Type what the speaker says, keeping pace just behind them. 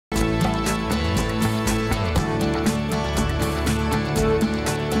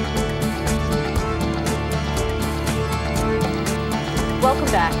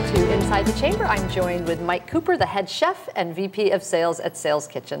Inside the Chamber, I'm joined with Mike Cooper, the head chef and VP of Sales at Sales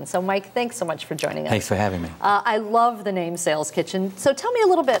Kitchen. So Mike, thanks so much for joining us. Thanks for having me. I love the name Sales Kitchen. So tell me a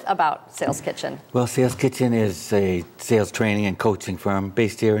little bit about Sales Kitchen. Well, Sales Kitchen is a sales training and coaching firm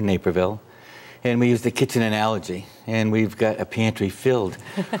based here in Naperville. And we use the kitchen analogy. And we've got a pantry filled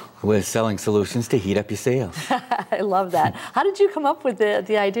with selling solutions to heat up your sales. I love that. How did you come up with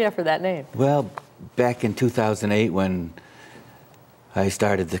the idea for that name? Well, back in 2008 when I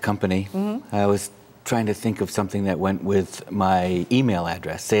started the company, I was trying to think of something that went with my email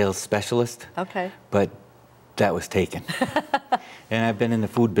address, sales specialist. Okay. But that was taken. And I've been in the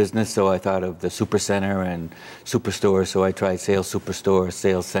food business, so I thought of the supercenter and superstore, so I tried sales superstore,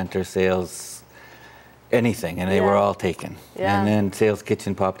 sales center, sales anything, and they were all taken. Yeah. And then Sales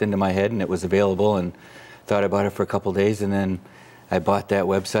Kitchen popped into my head, and it was available, and thought about it for a couple days, and then I bought that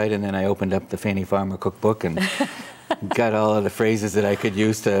website, and then I opened up the Fannie Farmer cookbook and got all of the phrases that I could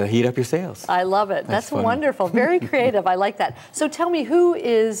use to heat up your sales. I love it. That's funny. wonderful. Very creative. I like that. So tell me,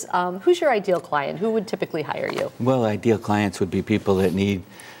 who's your ideal client? Who would typically hire you? Well, ideal clients would be people that need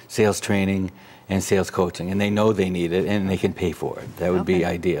sales training and sales coaching, and they know they need it, and they can pay for it. That would be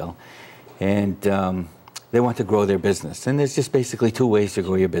ideal. And they want to grow their business. And there's just basically two ways to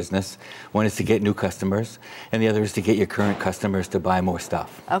grow your business. One is to get new customers, and the other is to get your current customers to buy more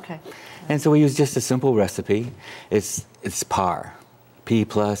stuff. Okay. And so we use just a simple recipe. It's PAR. P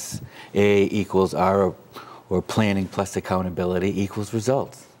plus A equals R, or planning plus accountability equals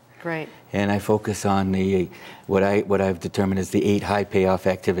results. Great. And I focus on what I've determined is the 8 high payoff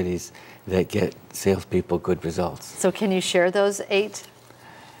activities that get salespeople good results. So can you share those 8?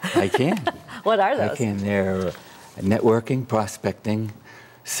 I can. What are those? I can. They're networking, prospecting,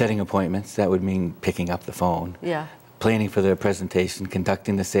 setting appointments. That would mean picking up the phone. Yeah. Planning for the presentation,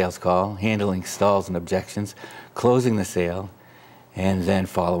 conducting the sales call, handling stalls and objections, closing the sale, and then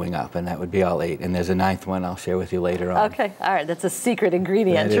following up. And that would be all 8. And there's a 9th one I'll share with you later on. Okay. All right. That's a secret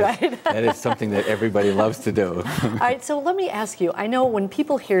ingredient, right? That is something that everybody loves to do. All right. So let me ask you, I know when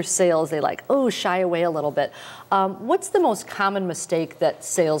people hear sales, they shy away a little bit. What's the most common mistake that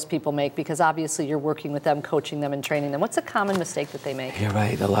salespeople make? Because obviously you're working with them, coaching them, and training them. What's a common mistake that they make? You're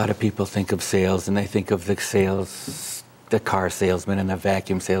right. A lot of people think of sales, and they think of the car salesman and the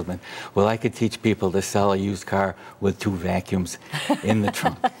vacuum salesman. Well, I could teach people to sell a used car with 2 vacuums in the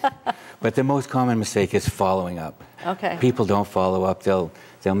trunk. But the most common mistake is following up. Okay. People don't follow up. They'll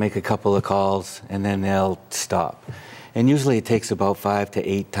make a couple of calls, and then they'll stop. And usually it takes about 5 to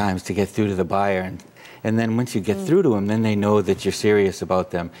 8 times to get through to the buyer. And then once you get through to them, then they know that you're serious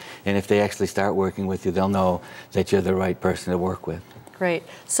about them. And if they actually start working with you, they'll know that you're the right person to work with. Great.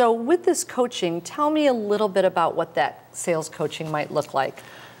 So with this coaching, tell me a little bit about what that sales coaching might look like.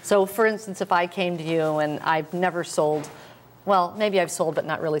 So for instance, if I came to you and I've never sold, well, maybe I've sold but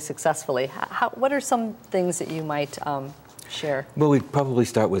not really successfully, what are some things that you might share? Well, we'd probably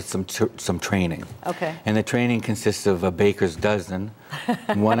start with some training. Okay. And the training consists of a baker's dozen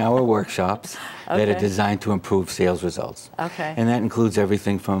 1-hour workshops that are designed to improve sales results. Okay. And that includes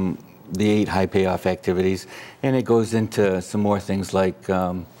everything from the 8 high payoff activities, and it goes into some more things like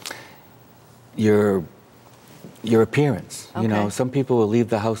your appearance. Okay. You know, some people will leave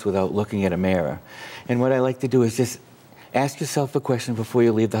the house without looking at a mirror. And what I like to do is just ask yourself a question before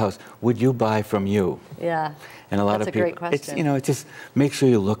you leave the house. Would you buy from you? Yeah. And a lot That's of people, a great question. it's just make sure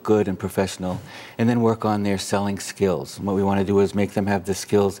you look good and professional, and then work on their selling skills. And what we want to do is make them have the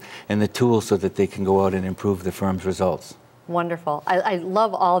skills and the tools so that they can go out and improve the firm's results. Wonderful. I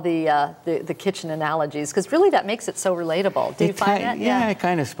love all the kitchen analogies, because really that makes it so relatable. Do you find that? Yeah, it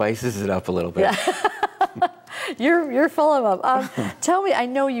kind of spices it up a little bit. Yeah. You're full of them. Tell me, I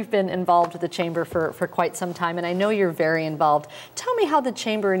know you've been involved with the Chamber for quite some time, and I know you're very involved. Tell me how the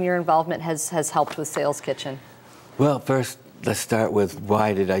Chamber and your involvement has helped with Sales Kitchen. Well, first, let's start with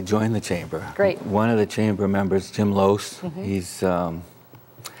why did I join the Chamber? Great. One of the Chamber members, Jim Lose, he's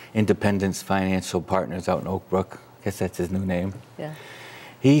Independence Financial Partners out in Oak Brook. I guess that's his new name. Yeah.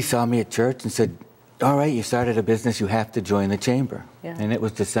 He saw me at church and said, all right, you started a business, you have to join the Chamber. Yeah. And it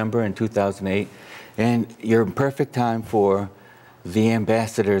was December in 2008. And you're in perfect time for the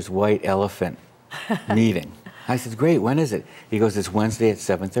Ambassador's White Elephant meeting. I said, great, when is it? He goes, it's Wednesday at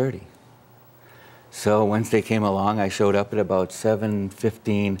 7:30. So Wednesday came along, I showed up at about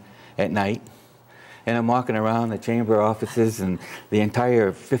 7:15 at night. And I'm walking around the Chamber offices and the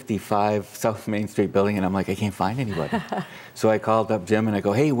entire 55 South Main Street building, and I'm like, I can't find anybody. So I called up Jim and I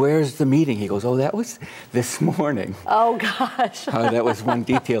go, hey, where's the meeting? He goes, oh, that was this morning. Oh, gosh. Oh, that was one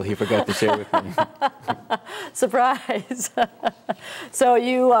detail he forgot to share with me. Surprise. So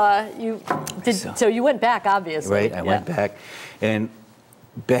you went back, obviously. Right, I went back. And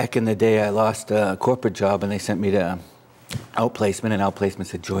back in the day, I lost a corporate job, and they sent me to outplacement, and outplacement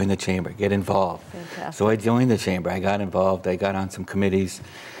said, join the chamber, get involved. Fantastic. So I joined the chamber. I got involved. I got on some committees,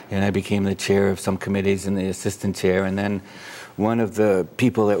 and I became the chair of some committees and the assistant chair. And then one of the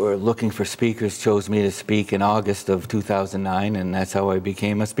people that were looking for speakers chose me to speak in August of 2009, and that's how I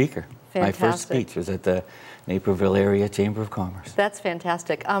became a speaker. Fantastic. My first speech was at the Naperville Area Chamber of Commerce. That's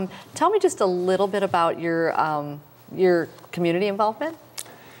fantastic. Tell me just a little bit about your community involvement.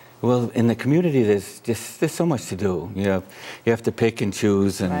 Well, in the community, there's so much to do. You have to pick and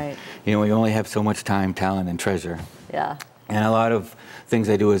choose, and Right. we only have so much time, talent, and treasure. Yeah. And a lot of things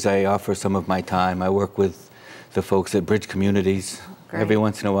I do is I offer some of my time. I work with the folks at Bridge Communities. Great. Every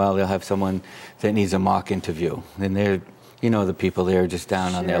once in a while, they'll have someone that needs a mock interview, and they're, the people there are just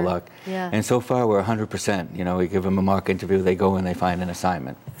down on their Sure. luck. Yeah. And so far, we're 100%. We give them a mock interview, they go and they find an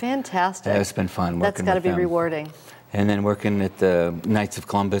assignment. Fantastic. It's been fun working That's got to with be them. rewarding. And then working at the Knights of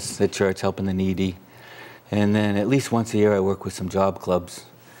Columbus at church, helping the needy. And then at least once a year, I work with some job clubs,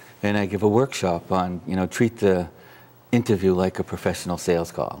 and I give a workshop on, treat the interview like a professional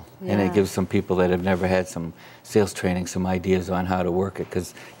sales call. And Yeah. it gives some people that have never had some sales training some ideas on how to work it,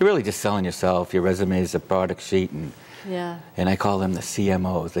 because you're really just selling yourself. Your resume is a product sheet, and I call them the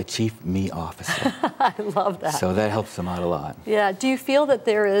CMOs, the Chief Me Officer. I love that. So that helps them out a lot. Yeah. Do you feel that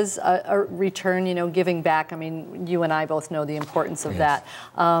there is a return, giving back? I mean, you and I both know the importance of Yes. that,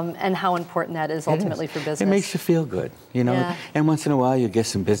 and how important that is ultimately for business. It makes you feel good, Yeah. And once in a while you get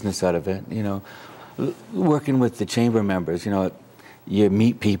some business out of it, Working with the chamber members, you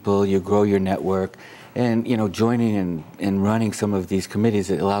meet people, you grow your network, and, joining and running some of these committees,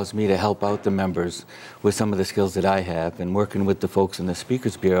 it allows me to help out the members with some of the skills that I have. And working with the folks in the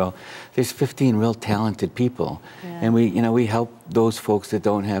Speakers Bureau, there's 15 real talented people. Yeah. And we help those folks that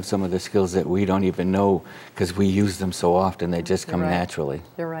don't have some of the skills that we don't even know, because we use them so often, they just come You're right. naturally.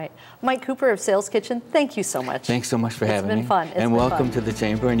 You're right. Mike Cooper of Sales Kitchen, thank you so much. Thanks so much for having me. It's been fun. And welcome to the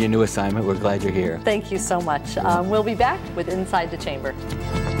chamber and your new assignment. We're glad you're here. Thank you so much. We'll be back with Inside the Chamber.